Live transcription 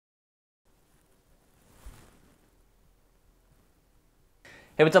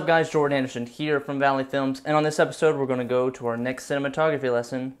Hey, what's up guys? Jordan Anderson here from Valley Films, and on this episode we're going to go to our next cinematography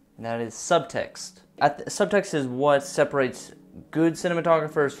lesson, and that is subtext. Subtext is what separates good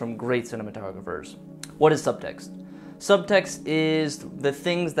cinematographers from great cinematographers. What is subtext? Subtext is the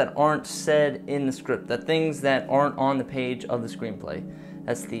things that aren't said in the script, the things that aren't on the page of the screenplay.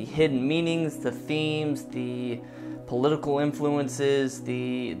 That's the hidden meanings, the themes, the political influences,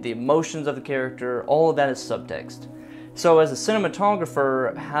 the emotions of the character. All of that is subtext. So as a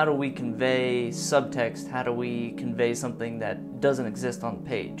cinematographer, how do we convey subtext? How do we convey something that doesn't exist on the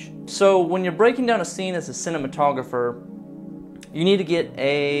page? So when you're breaking down a scene as a cinematographer, you need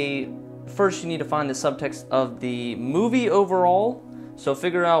to first you need to find the subtext of the movie overall. So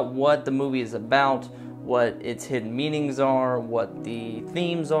figure out what the movie is about, what its hidden meanings are, what the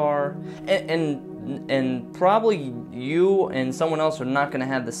themes are, and probably you and someone else are not going to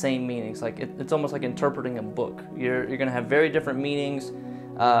have the same meanings. Like it's almost like interpreting a book. You're going to have very different meanings,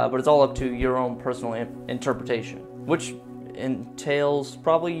 but it's all up to your own personal interpretation, which entails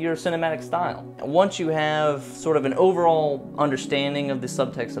probably your cinematic style. Once you have sort of an overall understanding of the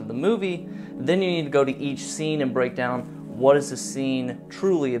subtext of the movie, then you need to go to each scene and break down what is the scene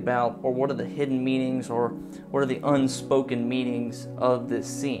truly about, or what are the hidden meanings, or what are the unspoken meanings of this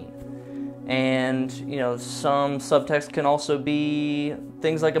scene. And, you know, some subtext can also be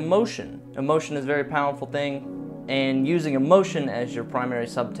things like emotion. Emotion is a very powerful thing, and using emotion as your primary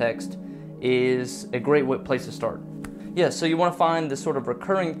subtext is a great place to start. Yeah, so you want to find the sort of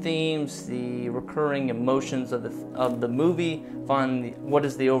recurring themes, the recurring emotions of the movie, find what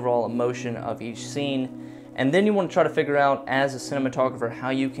is the overall emotion of each scene, and then you want to try to figure out, as a cinematographer, how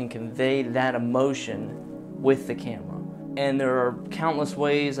you can convey that emotion with the camera. And there are countless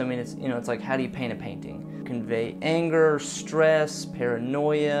ways. I mean, it's like, how do you paint a painting? Convey anger, stress,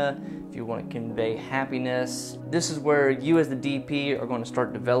 paranoia. If you want to convey happiness, this is where you as the DP are going to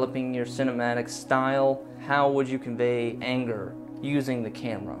start developing your cinematic style. How would you convey anger using the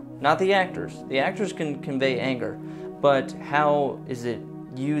camera? Not the actors. The actors can convey anger, but how is it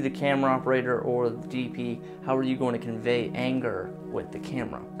you, the camera operator, or the DP, how are you going to convey anger with the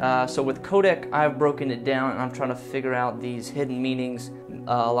camera? So with codec, I've broken it down, and I'm trying to figure out these hidden meanings.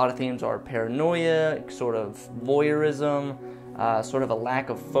 A lot of themes are paranoia, sort of voyeurism, sort of a lack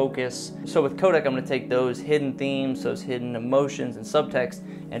of focus. So with codec, I'm going to take those hidden themes, those hidden emotions and subtext,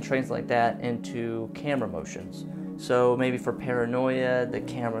 and translate that into camera motions. So maybe for paranoia, the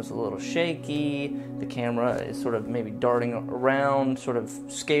camera's a little shaky, the camera is sort of maybe darting around, sort of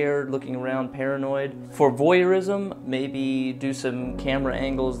scared, looking around, paranoid. For voyeurism, maybe do some camera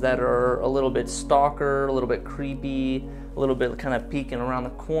angles that are a little bit stalker, a little bit creepy, a little bit kind of peeking around the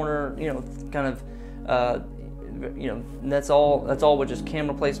corner, you know, kind of, that's all with just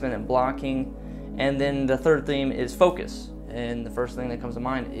camera placement and blocking. And then the third theme is focus. And the first thing that comes to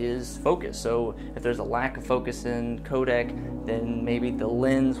mind is focus. So if there's a lack of focus in codec, then maybe the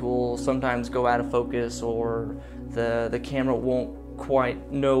lens will sometimes go out of focus, or the camera won't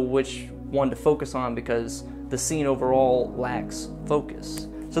quite know which one to focus on because the scene overall lacks focus.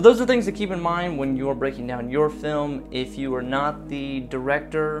 So those are things to keep in mind when you're breaking down your film. If you are not the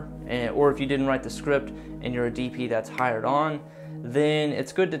director, or if you didn't write the script and you're a DP that's hired on, then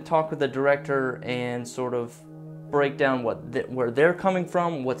it's good to talk with the director and sort of break down where they're coming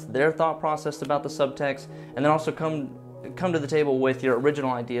from, what's their thought process about the subtext, and then also come to the table with your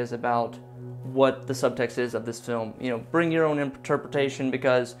original ideas about what the subtext is of this film. You know, bring your own interpretation,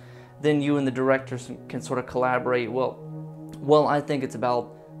 because then you and the directors can sort of collaborate. Well, I think it's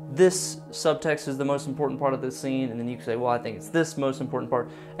about this subtext is the most important part of this scene, and then you can say, well, I think it's this most important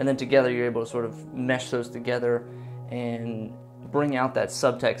part, and then together you're able to sort of mesh those together and bring out that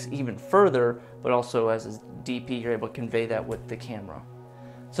subtext even further, but also as a DP, you're able to convey that with the camera.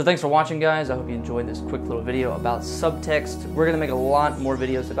 So thanks for watching, guys. I hope you enjoyed this quick little video about subtext. We're going to make a lot more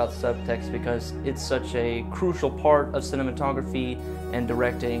videos about subtext because it's such a crucial part of cinematography and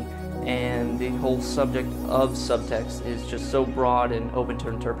directing, and the whole subject of subtext is just so broad and open to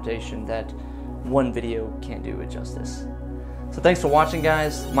interpretation that one video can't do it justice. So thanks for watching,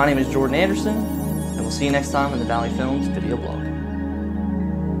 guys. My name is Jordan Anderson, and we'll see you next time in the Valley Films video blog.